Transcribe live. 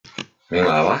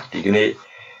Mingava, Digni,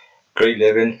 grade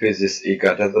 11 physics,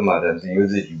 Ekatathamadan, the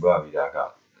music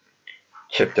Yubavidaga.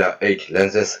 Chapter 8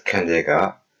 Lenses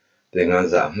Kandega, the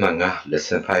Nanza Manga,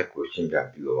 lesson 5 question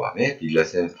Gabuane, the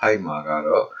lesson 5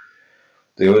 Magaro,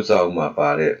 the Uzama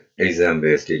Bade, exam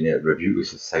based in a review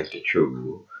is a site to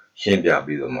true. Shimbia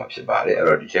be the Mapshabade,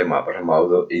 or the Chema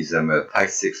Patamaudo, exam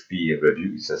 5-6B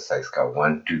review is a size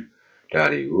 1-2.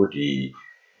 Dari the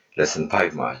lesson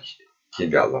 5 March.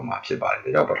 Shimbia Mapshabade,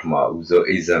 the Yapatama Uzo,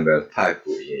 exam 5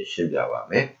 in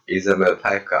Shimbia, exam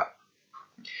 5 ka.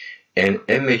 An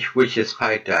image which is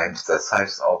 5 times the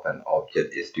size of an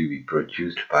object is to be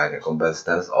produced by the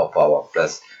combustance of power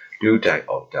plus 2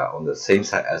 diopter on the same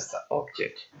side as the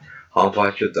object. How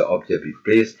far should the object be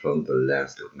placed from the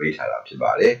lens to meet her?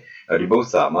 The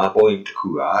both are point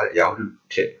to Yahoo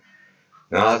tip.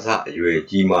 Naza, you a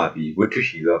Gima be what to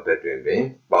she love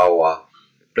between power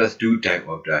plus 2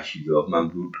 diopter she love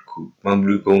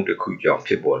Mamblue going to cook your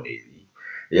people daily.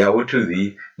 Yahoo to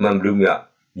the Mamblumia.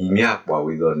 ညီမြပွား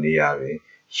ဝေသောနေရာတွင်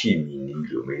ရှိမည်နည်း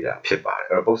လို့မေးတာဖြစ်ပါတယ်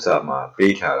အဲ့တော့ပု္ပ္ပာမှာ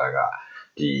ပေးထားတာက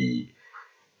ဒီ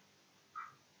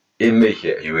image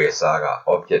ရဲ့အရွယ်အစားက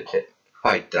object ရဲ့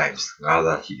5 times 5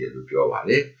 သာရှိတယ်လို့ပြောပါ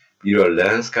တယ်ပြီးတော့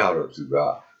lens ကတော့သူက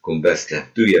combustion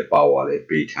သူ့ရဲ့ power လေး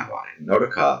ပေးထားပါတယ်နောက်တ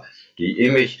စ်ခါဒီ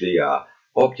image လေးက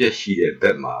object ရှိတဲ့ဘ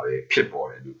က်မှာပဲဖြစ်ပေါ်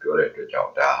တယ်လို့ပြောတဲ့အတွက်ကြော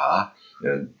င့်ဒါဟာ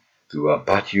သူက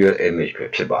virtual image ပဲ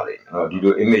ဖြစ်ပါလိမ့်မယ်အဲ့တော့ဒီ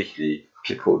လို image လေးဖြ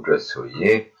စ်ဖို့အတွက်ဆိုရ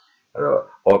င်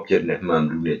object နဲ့မှန်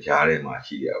လူနဲ့ကြားထဲမှာ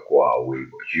ရှိတဲ့အကွာအဝေး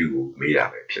ကို u ကိုမေးတာ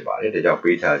ပဲဖြစ်ပါတယ်ဒါကြောင့်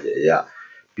ပေးထားချက်အရ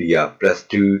p က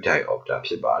 +2 diopter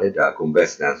ဖြစ်ပါတယ်ဒါ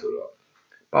combustion ဆိုတော့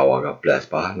power က plus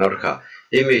ပါနောက်တစ်ခါ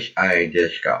image i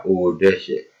dash က o dash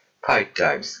ရဲ့5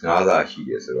 times 5 သာရှိတ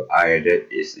ယ်ဆိုတော့ i dash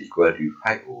is equal to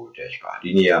 5o dash ပါ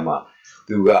ဒီနေရာမှာ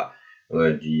သူက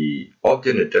ဒီ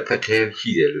object နဲ့တစ်ဖက်တည်း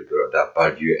ရှိတယ်လို့ပြောတော့ဒါ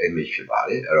virtual image ဖြစ်ပါတ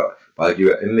ယ်အဲ့တော့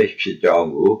virtual image ဖြစ်ကြောင်း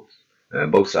ကို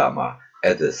ပု္ပ္ပာမှာ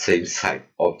at the same site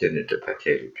object နဲ့တစ်ဖက်တ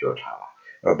ည်းလို့ပြောထားပါ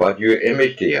but your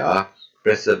image တွေဟာ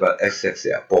principal axis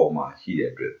ရဲ့အပေါ်မှာရှိတဲ့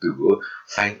အတွက်သူကို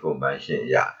sign convention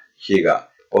အရရှေ့က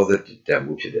positive တန်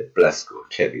ဖိုးဖြစ်တဲ့ plus ကို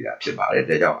ထည့်ပေးတာဖြစ်ပါတယ်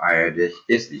ဒါကြောင့် i dash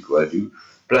is equal to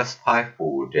plus 5o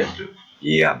dash လို့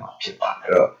ရေးရမှာဖြစ်ပါတယ်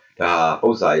အဲ့တော့ဒါ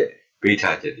ပု္ပ္ပာရဲ့ပေး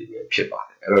ထားချက်တွေပဲဖြစ်ပါတ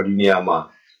ယ်အဲ့တော့ဒီနေရာမှာ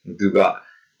သူက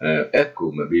f ကို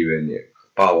မပေးဘဲနဲ့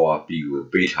power p ကို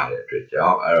ပေးထားတဲ့အတွက်ကြော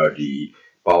င့်အဲ့တော့ဒီ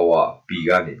power p က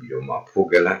နေပြီးတော့မှ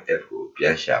focal length f ကိုပြ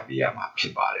န်ရှာပေးရမှာဖြ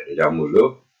စ်ပါတယ်ဒါကြောင့်မို့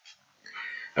လို့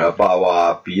power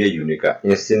p ရဲ့ unit က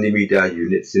in centimeter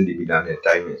unit centimeter နဲ့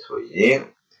တိုင်းမယ်ဆိုရင်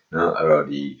နော်အဲ့တော့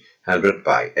ဒီ100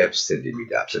 by f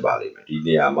centimeter ဖြစ်ပါလိမ့်မယ်ဒီ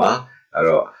နေရာမှာအဲ့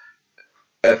တော့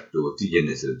f ကိုသိရ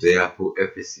နေဆို therefore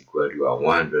f is equal to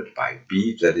 100 by p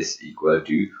that is equal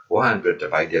to 100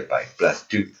 divided by plus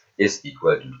 2 is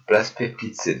equal to plus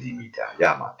 50 centimeter ရ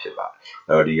မှာဖြစ်ပါတယ်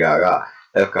အဲ့တော့ဒီက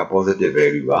f က positive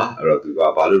value ပါအဲ့တော့သူက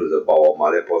ဘာလို့လဲဆို power မှာ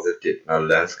လည်း positive နောက်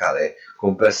lens ကလည်း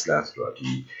compass lens ဆိုတော့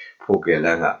ဒီ focal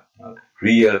length က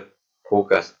real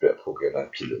focus အတွက် focal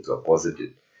length ဖြစ်လို့သူက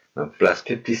positive plus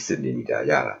 50 cm ရ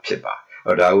တာဖြစ်ပါ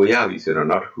အဲ့တော့ဒါကိုရပြီဆိုတော့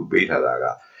နောက်တစ်ခုပေးထားတာက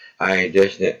i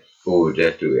dash နဲ့ o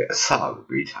dash တို့ရဲ့အစကို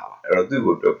ပေးထားပါအဲ့တော့သူ့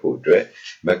ကိုတွက်ဖို့အတွက်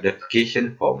magnification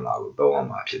formula ကိုသုံးအောင်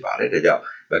မှာဖြစ်ပါတယ်ဒါကြောင့်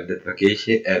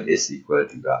magnification m is equal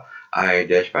to I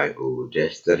dash by o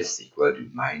dash that is equal to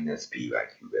minus b by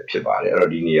q ပဲဖြစ်ပါတယ်အဲ့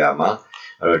တော့ဒီနေရာမှာ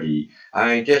အဲ့တော့ဒီ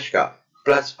I dash က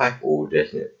plus 5o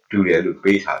dash နဲ့တူတယ်လို့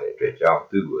ပေးထားတဲ့အတွက်ကြောင့်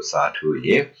သူ့ကိုအစားထိုးရ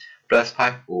င် plus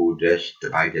 5o dash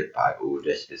divided by o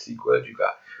dash is equal to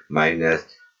minus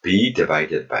b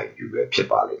divided by q ပဲဖြစ်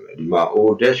ပါလိမ့်မယ်ဒီမှာ o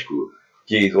dash ကို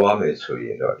ကြည်သွားမယ်ဆိုရ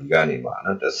င်တော့ဒီကနေမှာ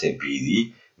နော်တဆင့် b ဒီ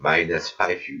minus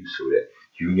 5u ဆိုတဲ့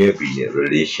u နဲ့ b နဲ့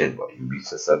relation ပေါ့ u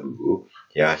ဆက်စပ်မှုကို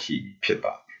ရရှိဖြစ်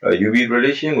ပါUV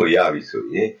relation ကိုရပြီဆို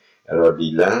ရင်အဲ့တော့ဒီ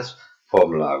lens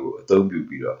formula ကိုအသုံးပြု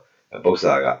ပြီးတော့ပု္ပ္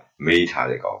ပာကမေးထား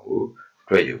တဲ့ကောင်ကို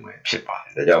တွေ့ရုံပဲဖြစ်ပါတ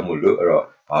ယ်ဒါကြောင့်မို့လို့အဲ့တော့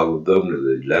ဘာကိုသုံးလို့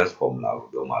လဲ lens formula ကို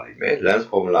သုံးပါလိမ့်မယ် lens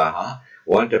formula ဟာ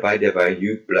 1 divided by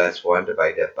u plus 1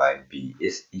 divided by b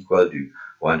is equal to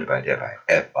 1 divided by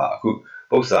f ပါအခု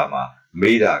ပု္ပ္ပာမှာ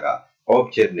မေးတာက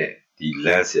object နဲ့ဒီ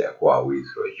lens ရဲ့အကွာအဝေး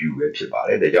ဆိုတော့ u ပဲဖြစ်ပါတ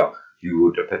ယ်ဒါကြောင့် u ကို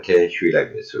တစ်ဖက်တည်းရွှေ့လိုက်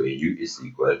မယ်ဆိုရင် u is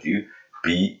equal to b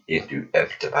into f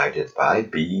divided by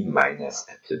b minus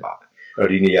f ဖြစ်ပါတယ်အဲ့တော့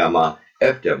ဒီနေရာမှာ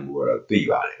f တန်ဖိုးကတော့သိ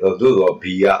ပါတယ်သို့သော b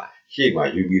ကရှေ့မှာ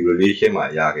UV relation မှာ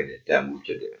ရခဲ့တဲ့တန်ဖိုးဖြ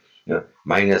စ်တယ်နော်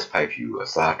minus 5u ကိုအ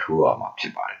စားထိုးရမှာဖြ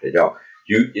စ်ပါတယ်ဒါကြောင့်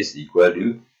u is equal to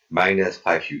minus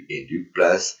 5u into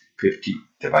plus 50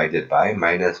 divided by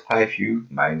minus 5u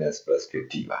minus plus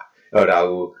 50ပါအဲ့တော့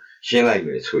ဒါကိုရှင်းလိုက်မ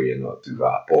ယ်ဆိုရင်တော့သူက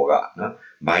အပေါ်ကနော်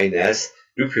minus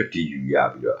 250u ရ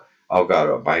ပြီးတော့အောက်က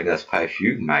တော့ minus 5u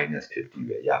minus 50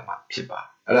ပဲရမှာဖြစ်ပါ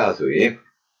အဲ့ဒါဆိုရင်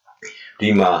ဒီ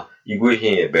မှာ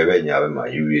equation ရဲ့ဘယ်ဘက်ညာဘက်မှာ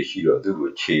u ရရှိတော့သူ့ကို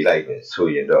ခြေလိုက်မယ်ဆို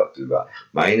ရင်တော့သူက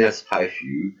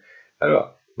 -5u အဲ့တော့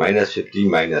 -50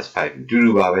 -5u တူတူ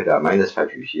ပါပဲဒါ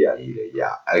 -5u ရှိရရေးလေရ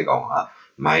အဲ့ကောင်က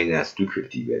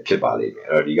 -250 ပဲဖြစ်ပါလိမ့်မယ်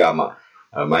အဲ့တော့ဒီကမှ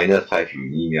 -5u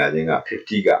ညီမျှခြင်းက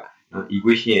50ကနော်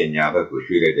equation ရဲ့ညာဘက်ကို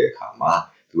ရွှေ့လိုက်တဲ့အခါမှာ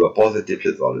သူက positive ဖြ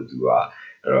စ်သွားလို့သူက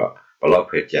အဲ့တော့ဘယ်လောက်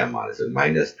ပဲကျန်ပါလဲဆို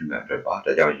 -200 ပါ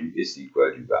ဒါကြောင့် u is equal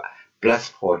to က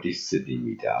 +40 cm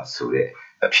ဆိုတဲ့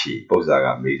အဖြေပု္ပ္ပစာက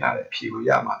မေးထားတဲ့အဖြေကို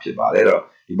ရမှာဖြစ်ပါတယ်အဲ့တော့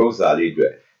ဒီပု္ပ္ပစာလေးအတွ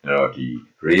က်အဲ့တော့ဒီ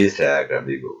raise diagram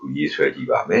လေးကိုရေးဆွဲကြည့်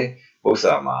ပါမယ်ပု္ပ္ပ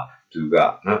စာမှာသူက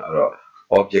နော်အဲ့တော့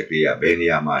object လေးကဘယ်နေ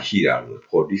ရာမှာရှိတာလို့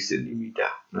40 cm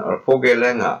နော် focal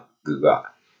length ကသူက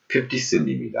50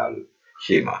 cm လို့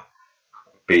ရှေ့မှာ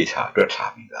ပေးထားတွက်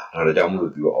ထားပြီးသားဒါကြောင့်မ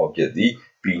လို့သူက object ဒီ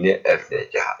p နဲ့ f နဲ့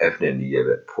ကြာ f နဲ့နီးရဲ့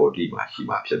ပဲ40မှာရှိ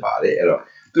မှာဖြစ်ပါတယ်အဲ့တော့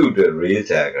သူ့အတွက် raise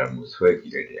diagram ကိုဆွဲကြ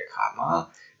ည့်လိုက်တဲ့အခါမှာ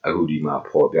အခုဒီမှာ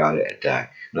ပေါ်ပြတဲ့အတိုင်း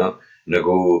နော်င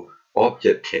ကို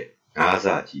object ထက်ငါး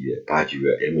စာကြီးတဲ့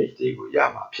virtual image တွေကိုရ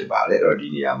မှာဖြစ်ပါတယ်အဲ့တော့ဒီ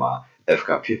နေရာမှာ f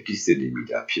က50 cm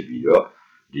ဖြစ်ပြီးတော့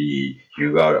ဒီ u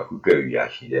ကတော့အခုတွေ့ရ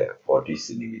ရှိတဲ့40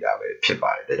 cm ပဲဖြစ်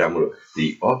ပါတယ်ဒါကြောင့်မလို့ the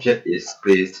object is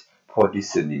placed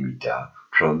 40 cm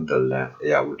from the length အ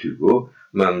ရာဝတ္ထုကို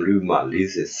မှန်လူမှ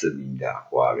40 cm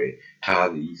ကွာပဲထား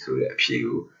သည်ဆိုတဲ့အဖြေ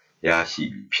ကိုရရှိ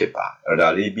ပြီဖြစ်ပါအဲ့ဒါ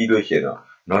လေးပြီးလို့ရှိရင်တော့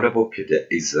နောက်တစ်ပုဒ်ဖြစ်တဲ့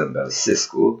example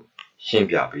 6ကိုရှင်း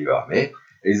ပြပေးပါမယ်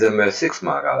example 6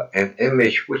မှာက an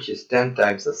image which is 10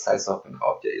 times the size of an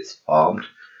object is formed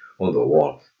on the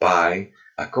wall by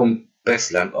a convex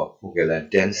length of focal length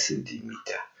 10 cm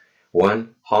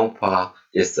 1 how far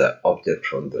is the object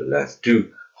from the length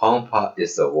 2 how far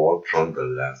is the wall from the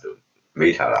length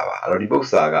မေးထားတာပါအဲ့တော့ဒီပု္ပ္ပ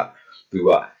စာကသူက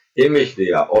image တွေ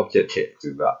က object ထက်သူ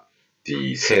ကဒီ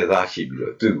ဆယ်သားရှိပြီး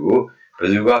တော့သူ့ကိုဘယ်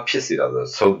သူကဖြစ်စေတာဆို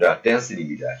ဆုံးတာ10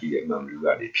 cm ရှိတဲ့မှန်လူက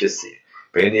နေဖြစ်စေ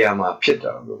ဘယ်နေရာမှာဖြစ်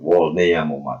တာလဲ wall နေရာ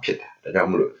မှာဖြစ်တာဒါကြော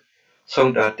င့်မလို့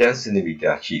ဆုံးတာ10 cm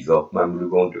ရှိသောမှန်လူ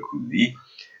ကုန်းတစ်ခုသည်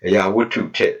အရာဝတ္ထု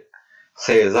ထက်ဆ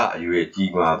ယ်စအရွယ်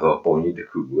ကြီးမားသောပုံရိပ်တစ်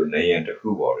ခုကိုနေရန်တစ်ခု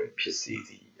ပေါ်တွင်ဖြစ်စေသ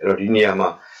ည်အဲ့တော့ဒီနေရာမှာ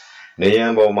နေရ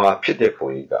န်ပေါ်မှာဖြစ်တဲ့ပုံ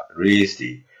ရိပ်က raise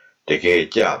ဒီတကယ်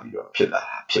ကြပြီးတော့ဖြစ်လာ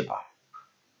တာဖြစ်ပါတယ်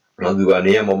နောက်သူက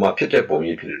နေရာပေါ်မှာဖြစ်တဲ့ပုံ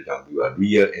ရိပ်ဖြစ်တဲ့ကြောင့်သူက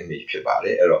real image ဖြစ်ပါတ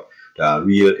ယ်အဲ့တော့ဒါ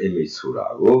real image ဆိုတာ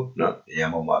ကိုနော်နေရာ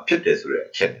ပေါ်မှာဖြစ်တယ်ဆိုတဲ့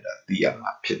အချက်နဲ့ဒါသိရမှာ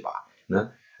ဖြစ်ပါတယ်နော်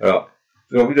အဲ့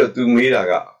တော့ပြီးတော့သူမေးတာ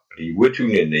ကဒီဝတ္ထု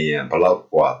နဲ့နေရန်ဘယ်လောက်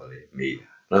กว่าတယ်မေး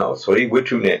တာနော် sorry ဝတ္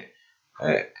ထုနဲ့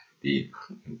ဒီ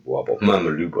ဟိုပေါ့မှန်မ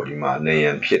လူပေါ့ဒီမှာနေရ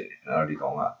န်ဖြစ်တယ်နော်ဒီကော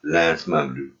င်က lens မှန်မ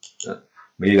လူနော်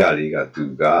မေးတာလေးကသူ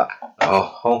က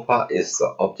how far is the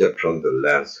object from the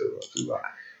lens ဆိုတော့သူက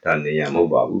ဒါနေရန်မဟု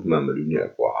တ်ပါဘူးမှန်မလူနဲ့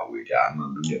ကွာဝေးဒါမှန်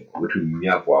မလူနဲ့ဝတ္ထု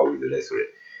များကွာဝေးတယ်လဲဆိုရယ်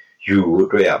u ကို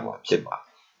တွေ့ရမှာဖြစ်ပါ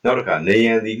နောက်တစ်ခါနေရ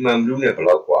န်ဒီမှန်မလူနဲ့ဘယ်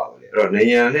လောက်ကွာလဲအဲ့တော့နေ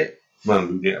ရန်နဲ့မှန်မ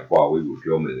လူနဲ့အကွာဝေးကို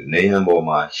ပြောမယ်ဆိုနေရန်ပေါ်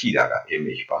မှာရှိတာက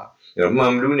image ပါအဲ့တော့မှ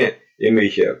န်မလူနဲ့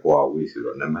image ရဲ့အကွာဝေးဆို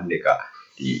တော့နံပါတ်1က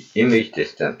ဒီ image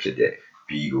distance ဖြစ်တဲ့ b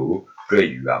ကိုတွေ့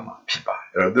ယူရမှာဖြစ်ပါတယ်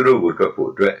အဲ့တော့သူတို့ကိုတွက်ဖို့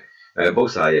အတွက်ပု္ပ္ပ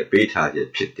စာရဲ့ပေးထားချက်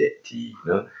ဖြစ်တဲ့ဒီ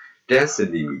နော်10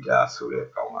 cm ဆိုတဲ့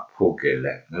ကောင်က focal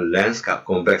length lens က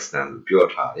convex length လို့ပြော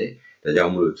ထားတယ်ဒါကြော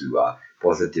င့်မလို့သူက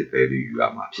positive value ယူရ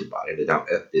မှာဖြစ်ပါတယ်ဒါကြောင့်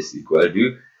f is equal to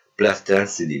 +10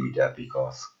 cm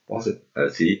because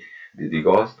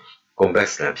because convex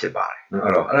length ဖြစ်ပါတယ်နော်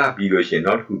အဲ့တော့အဲ့ဒါပြီးလို့ရှိရင်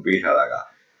နောက်တစ်ခုပေးထားတာက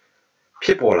ဖြ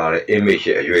စ်ပေါ်လာတဲ့ image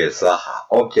ရဲ့အရွယ်အစားဟာ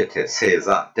object ရဲ့ဆယ်ဆ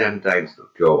10 times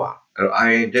လို့ပြောပါအဲ့တော့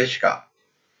iron dash က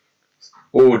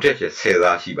o dash ရဲ့ဆယ်ဆ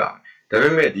ရှိပါဒါပေ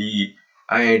မဲ့ဒီ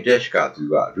iron dash ကသူ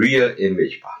က real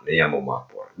image ပါနေရာပေါ်မှာ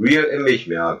ပေါ် real image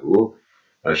များကို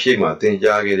ရှေ့မှာသင်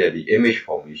ကြားခဲ့တဲ့ဒီ image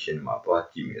formation မှာသွား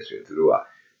ကြည့်မယ်ဆိုရင်သူတို့က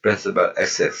principal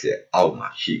axis ရဲ့အောက်မှာ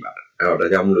ရှိပါတယ်အဲ့တော့ဒါ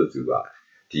ကြောင့်မလို့သူက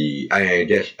ဒီ iron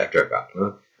dash အတွက်က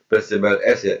နော် principal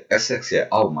axis ရဲ့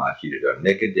အောက်မှာရှိတဲ့တော့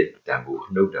negative တန်ဖိုး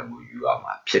နှုတ်တန်ဖိုးယူရ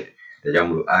မှာဖြစ်တယ်ဒါကြောင့်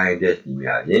မလို့ iron dash ညီ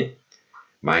မျှခြင်း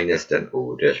 -10 o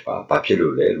dash ပါဘာဖြစ်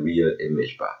လို့လဲ real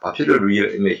image ပါဘာဖြစ်လို့ real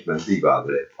image မှသိပါသ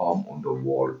လဲ form on the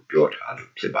wall ပြောထား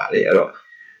လို့ဖြစ်ပါတယ်အဲ့တော့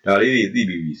ဒါလေးတွေသိ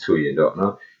ပြီးပြီဆိုရင်တော့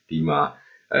နော်ဒီမှာ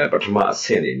ပထမအဆ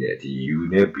င့်လေးနဲ့ဒီ u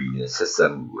နဲ့ b နဲ့ဆက်ဆ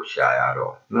က်မှုကိုရှာရ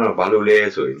တော့နော်ဘာလို့လဲ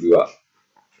ဆိုရင်သူက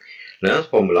lens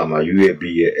formula မှာ u ရဲ့ b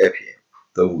ရဲ့ f ရဲ့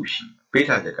သုံးခုရှိပေး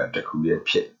ထားချက်ကတစ်ခုရဲ့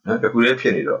ဖြစ်နော်တစ်ခုရဲ့ဖြ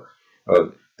စ်နေတော့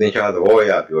သင်္ချာသဘောအ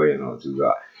ရပြောရင်တော့သူက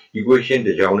equation တ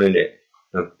စ်ကြောင်းနဲ့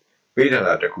ပေးထား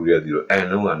တာတစ်ခုရဲ့သူတို့ n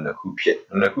လုံးကနှစ်ခုဖြစ်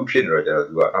နေတော့ကျတော့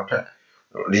သူကနောက်ထပ်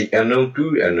ဒီ n လုံး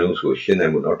2 n လုံးဆိုရှင်းနို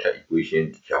င်မှုနောက်ထပ် equation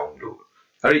တစ်ကြောင်းလို့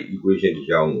အဲ့ဒီ equation တစ်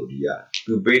ကြောင်းကိုဒီက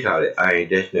သူပေးထားတဲ့ i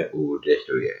dash နဲ့ o dash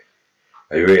တို့ရဲ့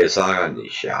အရွယ်အစားကနေ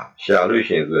ရှာလို့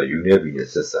ရှိရင်သူက u နဲ့ b နဲ့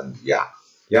ဆက်စပ်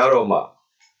ရတော့မှ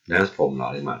lens formula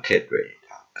လေးမှာထည့်တွေ့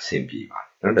တာအဆင်ပြေပါတ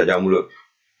ယ်နော်ဒါကြောင့်မလို့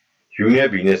u unit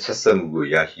ဘီနဲ့ဆက်စပ်မှုကို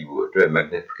ရရှိဖို့အတွက်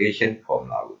magnification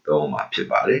formula ကိုသုံးမှာဖြစ်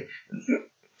ပါတယ်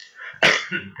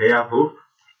Therefore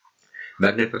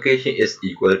magnification is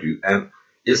equal to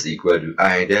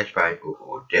I dash by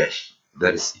O dash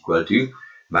that is equal to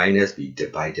minus b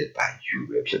divided by u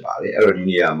ပဲဖြစ်ပါတယ်အဲ့တော့ဒီ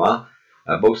နေရာမှာ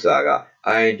ပု္ပ္ပစာက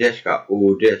I dash က O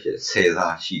dash ရဲ့ဆယ်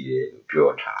စားရှိတယ်လို့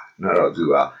ပြောထားနော်အဲ့တော့သူ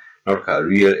ကနောက်တစ်ခါ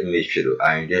real image ဖြစ်လို့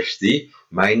I dash စီ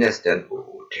minus 10 O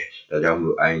dash ဒါကြောင့်မ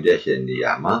လို့ I dash ရဲ့နေ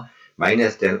ရာမှာ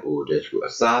minus 10 O dash ကို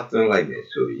အစားသွင်းလိုက်မယ်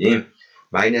ဆိုရင်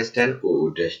minus 10 O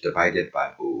dash divided by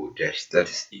O dash that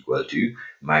is equal to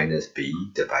minus b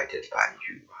divided by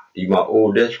u ဒီမှာ O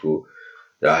dash ကို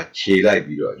ဒါခြေလိုက်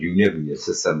ပြီးတော့ u နဲ့ b နဲ့ဆ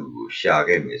က်စပ်မှုကိုရှာ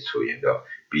ခဲ့မယ်ဆိုရင်တော့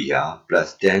b ဟာ plus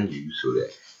 10u ဆိုတဲ့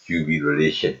UV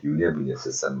relation u နဲ့ b နဲ့ဆ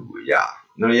က်စပ်မှုကိုရတယ်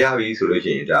။နော်ရပြီဆိုလို့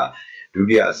ရှိရင်ဒါဒု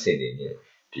တိယအဆင့်အနေနဲ့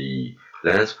ဒီ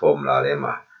lens formula ထဲ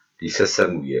မှာဒီဆက်စပ်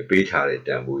မှုရဲ့ပေးထားတဲ့တ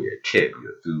န်ဖိုးရဲ့ထည့်ပြီး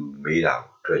တော့သူမေးတာ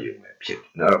ကိုတွေ့ရုံပဲဖြစ်တယ်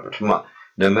။နော်ပထမ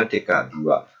နံပါတ်1ကသူက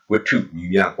ဝတ္ထုညီ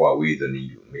မျှကွာဝေးသနည်း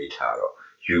ကိုမေးထားတော့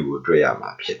u ကိုတွေ့ရမှာ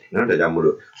ဖြစ်တယ်။နော်ဒါကြောင့်မို့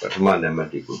လို့ပထမနံပါတ်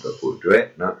1ကိုတွေ့ဖို့အတွက်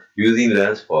နော် using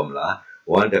lens formula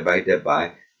 1 divided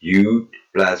by u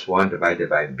plus 1 divided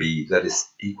by b that is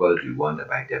equal to 1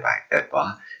 divided by f ပါ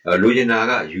လိုချင်တာ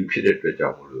က u ဖြစ်တဲ့အတွက်ကြော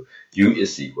င့်မို့လို့ u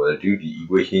is equal to ဒီ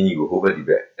equation ကြီးကိုဟိုဘက်ဒီ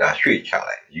ဘက်ဒါရွှေ့ချ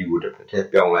လိုက် u ကိုတစ်ဖက်ထည့်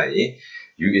ပြောင်းလိုက်ရင်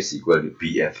u is equal to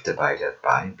bf divided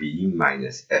by b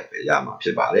minus f ပဲရမှာဖြ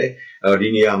စ်ပါတယ်ဒီ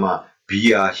နေရာမှာ b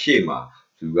ဟာရှေ့မှာ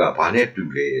သူကဘာနဲ့တူ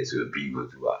လဲဆိုတော့ b ကို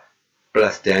သူက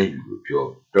plus 10u ကိုပြော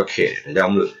တွက်ခဲ့တယ်ဒါကြော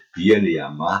င့်မလို့ b ရဲ့နေရာ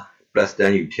မှာ plus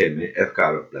 10u ထည့်မယ် f က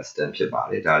တော့ plus 10ဖြစ်ပါ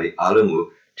တယ်ဒါလေးအားလုံးကို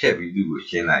ထည့်ပြီးသူ့ကို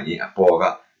ရှင်းလိုက်ရင်အပေါ်က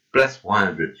plus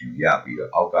 100u ရပြီး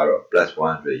တော့အောက်ကတော့ plus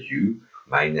 100u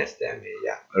minus 10ပဲရ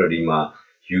အဲ့တော့ဒီမှာ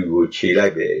u ကိုခြေလို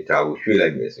က်ပဲဒါကိုရွှေ့လို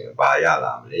က်မယ်ဆိုရင်ဘာရ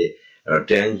လာမလဲအဲ့တော့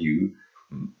 10u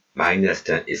minus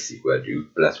 10 is equal to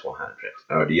plus 100အဲ့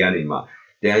တော့ဒီကနေမှ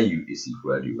 10u is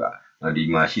equal to ကဒီ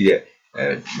မှာရှိတဲ့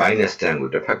minus 10ကို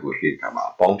တစ်ဖက်ကိုရွှေ့ခါမှာ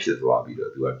အပေါင်းဖြစ်သွားပြီး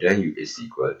တော့သူက 10u is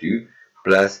equal to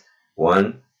plus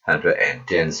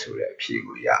 110ဆိုတဲ့အဖြေ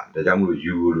ကိုရဒါကြောင့်မို့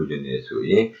u ကိုလိုချင်နေဆို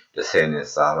ရင်10နဲ့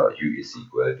စားတော့ u is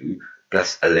equal to plus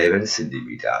 11 cm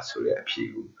ဆိုတဲ့အဖြေ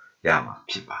ကိုရမှာ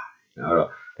ဖြစ်ပါတယ်အဲ့တော့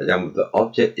ဒါကြောင့်မို့ the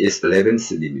object is 11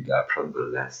 cm from the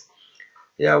lens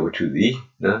ရာဝတ္ထုသည်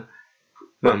နော်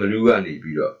မှန်မလူကနေ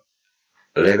ပြီးတော့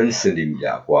11 cm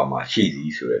กว่าမှာရှိသ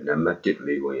ည်ဆိုတဲ့နံပါတ်1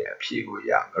မေးခွန်းရဲ့အဖြေကို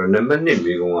ရအဲ့တော့နံပါတ်2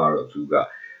မေးခွန်းကတော့သူက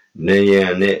နေရ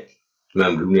န်နဲ့မှ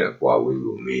န်ဘလူးနဲ့အကွာဝေး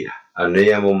ကိုမေးတာနေ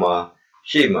ရန်ပေါ်မှာ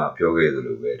ရှေ့မှာပြောခဲ့သ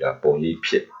လိုပဲဒါပုံရိပ်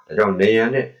ဖြစ်ဒါကြောင့်နေရန်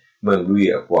နဲ့မှန်ဘလူး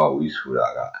ရဲ့အကွာဝေးဆိုတာ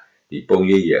ကဒီပုံ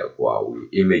ရိပ်ရဲ့အကွာဝေး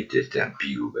image distance b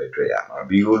ကိုပဲတွေ့ရမှာ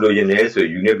b ကိုလိုချင်တယ်ဆိုရ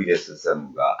င် unit b နဲ့ဆက်စပ်မှု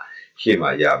ကရှေ့မှာ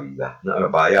ရပြီးသားနော်အဲ့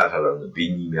တော့ဘာရထားတော့ b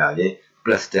ညီမျှရင်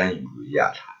plus 10u ကိုရ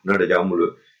ထားနော်ဒါကြောင့်မို့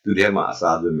လို့သူထဲမှာအ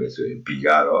စားသွင်းမယ်ဆိုရင် b က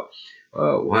တော့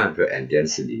110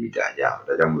 cm ရအောင်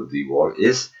ဒါကြောင့်မို့ the wall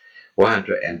is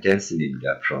 110 cm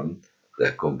from the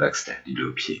convex lens ဒီ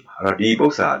လိုဖြေပါအဲ့တော့ဒီပု္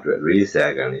ပ္ပစာအတွက် ray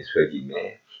diagram လေးဆွဲကြည့်မယ်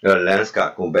အဲ့တော့ lens က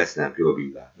convex lens ပြော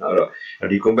ပြီးသားเนาะအဲ့တော့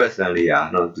ဒီ convex lens လေးဟာ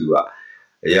เนาะသူက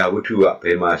အရာဝတ္ထုကဘ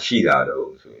ယ်မှာရှိတာ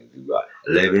တော့ဆိုရင်သူက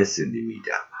11 cm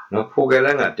ပါเนาะ focal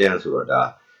length က10ဆိုတော့ဒါ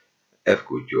f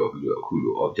ကိုကျော်ပြီးတော့အခု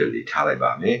လို object လေးထားလိုက်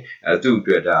ပါမယ်သူ့အ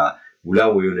တွက်ဒါမူလ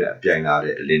ဝေယုနဲ့အပြိုင်လာ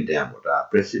တဲ့အလင်းတန်းပေါ့ဒါ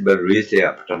principal rays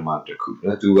ရဲ့ပထမတစ်ခုเน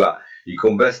าะသူကဒီ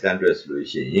convex lens အတွက်ဆိုလို့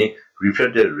ရှိရင်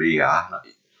refracted ray ဟာ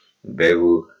ဘယ်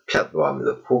ကိုဖြတ်သွားမ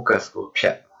လဲ focus ကိုဖြ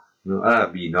တ်နော်အဲ့ဒါ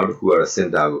ပြီးနောက်တစ်ခုကတော့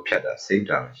center ကိုဖြတ်တာ same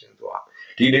direction သွား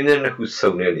ဒီလင်းနဲ့နှစ်ခု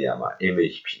စုံတဲ့နေရာမှာ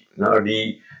image ဖြစ်နော်ဒီ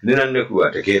လင်းနဲ့နှစ်ခုက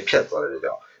တကယ်ဖြတ်သွားတဲ့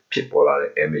ကြောင့်ဖြစ်ပေါ်လာ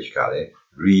တဲ့ image ကလည်း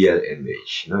real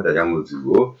image နော်ဒါကြောင့်မို့သူ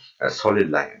ကို solid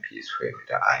line အဖြစ်ဆွဲနေ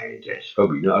တာ iron dash ဟုတ်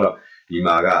ပြီနော်အဲ့တော့ဒီ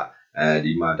မှာက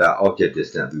ဒီမှာဒါ object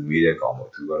distance သူမေးတဲ့ကောင်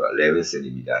ပေါ့သူကတော့11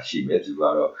 cm ရှိမယ်သူက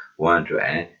တော့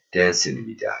110 cm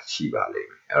ရှိပါလိမ့်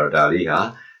မယ်အဲ့တော့ဒါလေးဟာ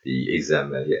ဒီ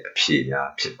example ရဲ့အဖြေများ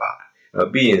ဖြစ်ပါတယ်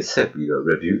ပြီးရင်ဆက်ပြီးတော့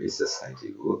review exercise တွေ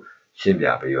ကိုရှင်းပြ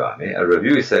ပေးပါမယ်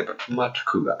review exercise ပထမတစ်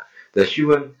ခုက the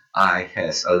human eye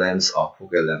has a lens of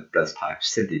focal length plus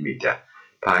 5 cm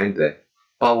find the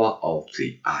power of the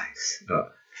eyes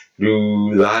လူ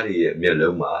သားတွေရဲ့မျက်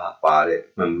လုံးမှာပါတဲ့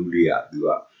မှန်မှုလေးကသူ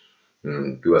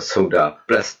ကဆိုတာ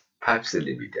plus 5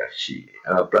 cm ရှိတယ်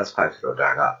အဲ့တော့ plus 5ဆိုတော့ဒါ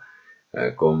က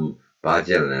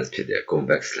convergent lens ဖြစ်တဲ့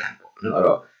convex lens ပေါ့နော်အဲ့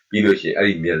တော့ပြီးလို့ရှိရင်အဲ့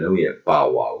ဒီမျက်လုံးရဲ့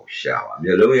power ကိုရှာပါမျ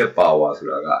က်လုံးရဲ့ power ဆို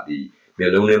တာကဒီမျ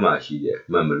က်လုံးထဲမှာရှိတဲ့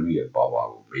မှန်ဘလူးရဲ့ power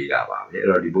ကိုမေးတာပါပဲအဲ့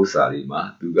တော့ဒီပု္ပ္ပစာလေးမှာ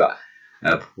သူက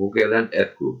focal length f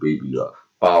ကိုပေးပြီးတော့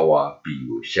power b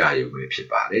ကိုရှာရုံပဲဖြစ်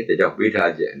ပါတယ်ဒါကြောင့်ပေး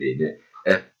ထားချက်အနေနဲ့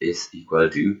f is equal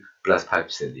to plus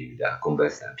 5 cm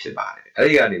convex lens ဖြစ်ပါတယ်အဲ့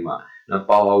ဒီကနေမှ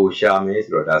power ကိုရှာမယ်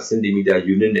ဆိုတော့ဒါ centimeter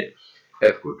unit နဲ့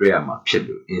f ကိုတွေ့ရမှာဖြစ်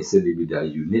လို့ in centimeter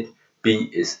unit P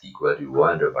is equal to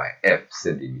 1 divided by F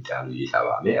centimeter လို့ရေးထား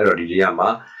ပါမယ်အဲ့တော့ဒီနေရာမှာ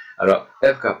အဲ့တော့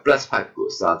F က plus 5ကို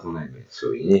အစားသုံးလိုက်မယ်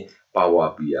ဆိုရင် power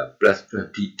P က plus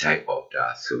 20 type of ဒါ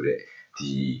ဆိုတဲ့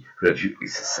ဒီ review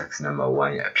exercise number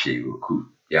 1ရဲ့အဖြေကိုအခု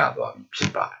ရသွားပြီဖြ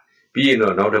စ်ပါတယ်ပြီးရင်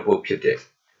တော့နောက်တစ်ပုဒ်ဖြစ်တဲ့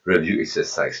review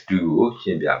exercise 2ကိုရှ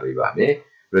င်းပြပေးပါမယ်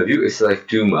review exercise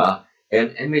 2မှာ an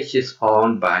image is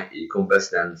found by a compass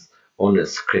lens on a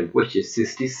screen which is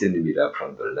 60 centimeter from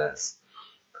the lens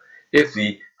if the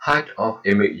height of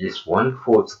image is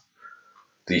 1/4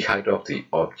 the height of the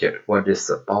object what is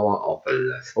the power of a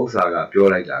lens ဥစ္စာကပြော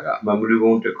လိုက်တာကမမလူ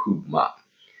ပုံတစ်ခုမှ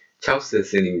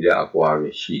60 cm အကွာပဲ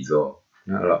ရှိသော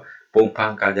နော်အဲ့တော့ပုံဖ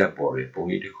န်ကားချက်ပေါ်တွင်ပုံ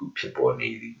ရိပ်တစ်ခုဖြစ်ပေါ်နေ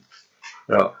သည်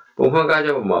အဲ့တော့ပုံဖန်ကားချ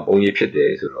က်ပေါ်မှာပုံရိပ်ဖြစ်တ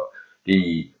ယ်ဆိုတော့ဒီ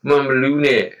မှန်ဘလူး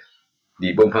နဲ့ဒီ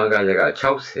ပုံဖန်ကားချက်က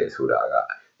60ဆိုတာက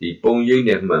ဒီပုံရိပ်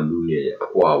နဲ့မှန်ဘလူးနဲ့အ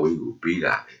ကွာဝေးကိုပေး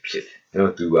တာဖြစ်တယ်အဲ့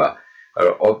တော့သူကအဲ့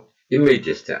တော့ image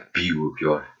distance b ကို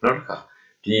ပြောတာနောက်တစ်ခါ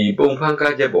ဒီပုံဖန်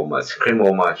ကားချက်ပေါ်မှာ screen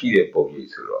ပေါ်မှာရှိတဲ့ပုံရိပ်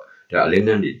ဆိုတော့ဒါအလင်း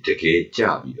နဲ့တကယ်ကျ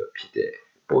ပြီးတော့ဖြစ်တဲ့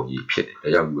ပုံရိပ်ဖြစ်တယ်ဒါ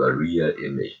ကြောင့်သူက real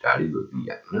image ဒါလေးကိုသိရ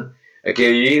တယ်နော်အက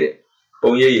ယ်၍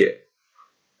ပုံရိပ်ရဲ့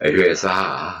အရွယ်အစား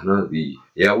နော်ဒီ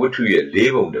ရာဝတ္ထုရဲ့၄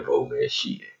ပုံတစ်ပုံပဲ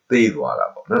ရှိတယ်သိသွားတာ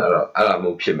ပေါ့နော်အဲ့တော့အဲ့ဒါ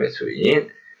မျိုးဖြစ်မယ်ဆိုရင်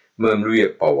မှန်လူ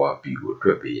ရဲ့ power b ကိုတွ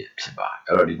က်ပေးရဖြစ်ပါတယ်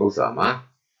အဲ့တော့ဒီပု္ပ္ပာမှာ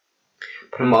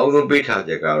ပထမဆုံးပေးထား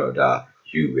ချက်ကတော့ဒါ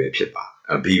u ပဲဖြစ်ပါ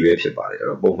b ပဲဖြစ်ပါတယ်အဲ့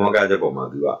တော့ပုံမှန်ကားချက်ပေါ်မှာ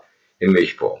သူက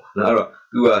image ပေါ်နော်အဲ့တော့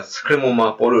သူက screen မှာ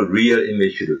ပေါ်လို့ real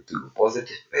image ဖြစ်လို့သူ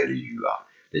positive value ယူတာ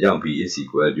ဒါကြောင့် b is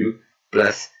equal to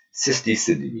plus 60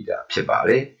 cm ဖြစ်ပါတ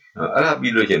ယ်အဲ့ဒါ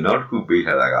ပြီးလို့ချင်းနောက်တစ်ခုပေး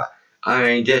ထားတာက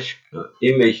I dash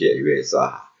image ရဲ့အရွယ်အ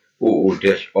စား OO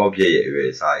dash object ရဲ့အရွယ်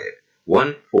အစားရဲ့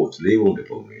 1/4 လေးပုံတစ်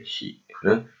ပုံပဲရှိ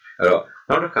နော်အဲ့တော့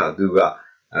နောက်တစ်ခါသူက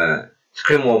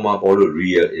screen မှာပေါ်လို့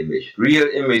real image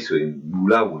ဆိုရင်မူ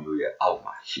လဝင်လို့ရဲ့အောက်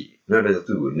မှာရှိနော်ဒါဆို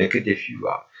သူ့ကို negative ယူ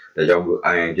ပါဒါကြောင့်မို့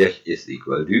I dash is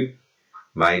equal to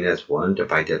 -1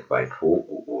 divided by 4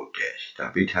 OO dash ဒါ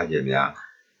ပေးထားချက်များ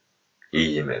ရေး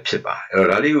ရင်ပဲဖြစ်ပါတယ်အဲ့တော့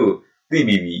ဒါလေးကိုသိ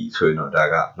ပြီးပြီဆိုရင်တော့ဒါ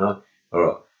ကနော်အဲ့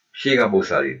တော့ရှေ့ကပု္ပ္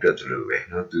ပာတွေအတွက်လို့ပဲ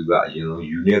နော်သူကအရင်ဆုံး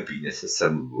u နဲ့ b နဲ့ဆက်ဆ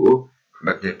က်မှုကို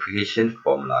magnification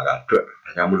formula ကတွက်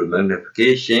ဒါကြောင့်မို့လို့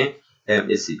magnification m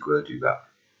is equal to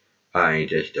I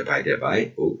dash divided by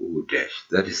OO dash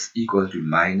that is equal to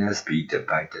minus b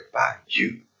divided by u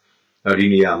အဲ့ဒီ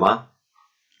နေရာမှာ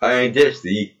I dash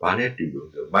ဒီဘာနဲ့တူလို့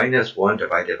ဆို -1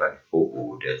 divided by 4 OO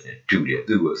dash နဲ့တူတယ်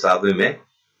သူ့ကိုစာသွင်းမယ်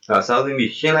စာသွင်း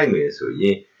ပြီးရှင်းလိုက်မယ်ဆိုရ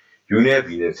င် u နဲ့ b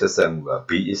နဲ့ဆက်ဆက်မှုက b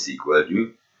is equal to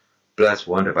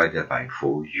 +1 divided by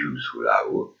 4u ဆိုတာ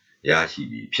ကိုရရှိ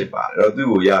ပြီဖြစ်ပါတယ်အဲ့တော့သူ့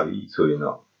ကိုရပြီဆိုရင်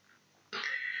တော့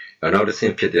နောက်တစ်ဆ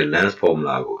င့်ဖြစ်တဲ့ lens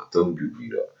formula ကိုအသုံးပြု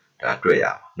ပြီးတော့ဒါတွေ့ရ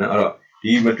မှာနော်အဲ့တော့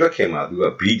ဒီမတွက်ခင်မှာသူက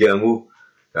b တန်မှု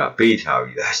ဒါပေးထား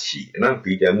ပြီးသားရှိတယ်နော် b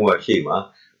တန်မှုကရှေ့မှာ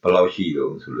ဘယ်လောက်ရှိ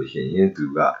တော့ဆိုလို့ရှိရင်သူ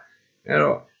ကအဲ့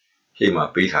တော့ရှေ့မှာ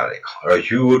ပေးထားတယ်အဲ့တော့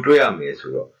u ကိုတွက်ရမယ်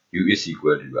ဆိုတော့ u is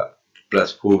equal to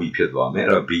 +4b ဖြစ်သွားမယ်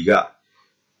အဲ့တော့ b က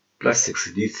plus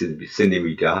 60 cm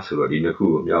ဆိုတော့ဒီနှစ်ခု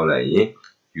ကိုမြောက်လိုက်ရင်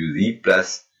u သည် plus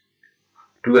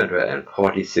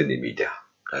 240 cm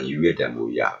ဒါ u ရဲ့တန်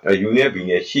ဖိုးရအဲ u နဲ့ b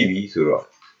နဲ့ရှိပြီဆိုတော့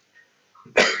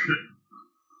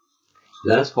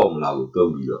lens formula ကို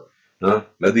သုံးပြီးတော့နော်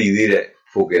မသိသေးတဲ့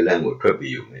focal length ကိုထွက်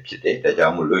ပြီးရုံနဲ့ဖြစ်တယ်ဒါကြော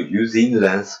င့်မို့လို့ using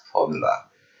lens formula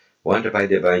 1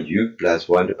 divided by u plus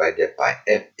 1 divided by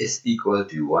f is equal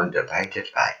to 1 divided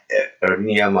by f အဲ့ဒီ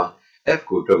နေရာမှာ f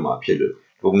ကိုတွက်မှာဖြစ်လို့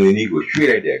ပုံစံนี้ကိုရွှေ့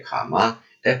လိုက်တဲ့အခါမှာ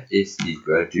f is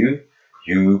equal to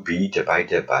ub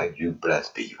divided by u plus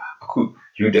b ပါအခု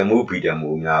u တန်ဖိုး b တန်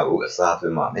ဖိုးများကိုအစားသွ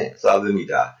င်းပါမယ်အစားသွင်းပြီး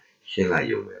ဒါရှင်းလိုက်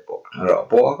ရုံပဲပေါ့အဲ့တော့အ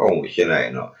ပေါ်အကောင်ကိုရှင်းလိုက်ရ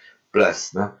င်တော့ plus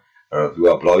နော်အဲ့တော့သူကဘ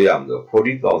ယ်လောက်ရမလဲဆို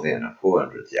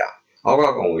 40,400 ကြာအောက်က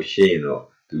ကောင်ကိုရှင်းရင်တော့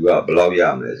သူကဘယ်လောက်ရ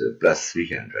မလဲဆို plus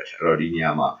 300အဲ့တော့ဒီနေ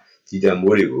ရာမှာဒီတန်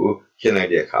ဖိုးတွေကိုရှင်းလို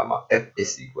က်တဲ့အခါမှာ f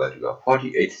is equal to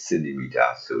 48 cm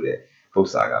ဆိုတဲ့ပု္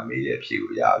ပ္ပာကမေးတဲ့အဖြေ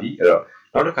ကိုရပြီအဲ့တော့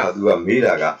နောက်တစ်ခါသူကမေး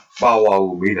တာက power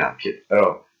ကိုမေးတာဖြစ်အဲ့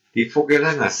တော့ဒီ focal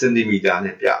length က centimeter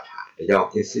နဲ့ပြထားတယ်ဒါကြောင့်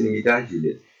in centimeter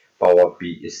unit power p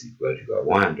is equal to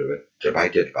 100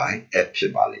 divided by f ဖြ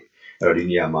စ်ပါလိမ့်အဲ့တော့ဒီ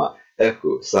နေရာမှာ f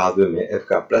ကိုစားသွင်းမယ် f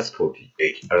က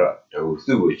 +48အဲ့တော့ဒါကို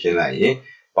စုကိုရှင်းလိုက်ရင်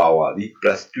power ဒီ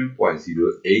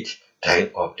 +2.08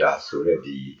 diopter ဆိုတဲ့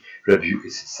ဒီ review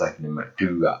exercise number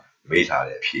 2ကမေးထား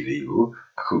တဲ့အဖြေလေးကို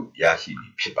အခုရရှိပြီ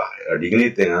ဖြစ်ပါတယ်အဲ့တော့ဒီက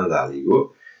နေ့သင်ခန်းစာလေးကို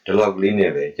ဒီလောက်ကလေး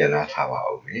နဲ့ပဲကျန်ထားပါ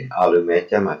ဦးမယ်အားလုံးပဲ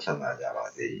ကျမ်းမာချမ်းသာကြပါ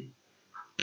စေ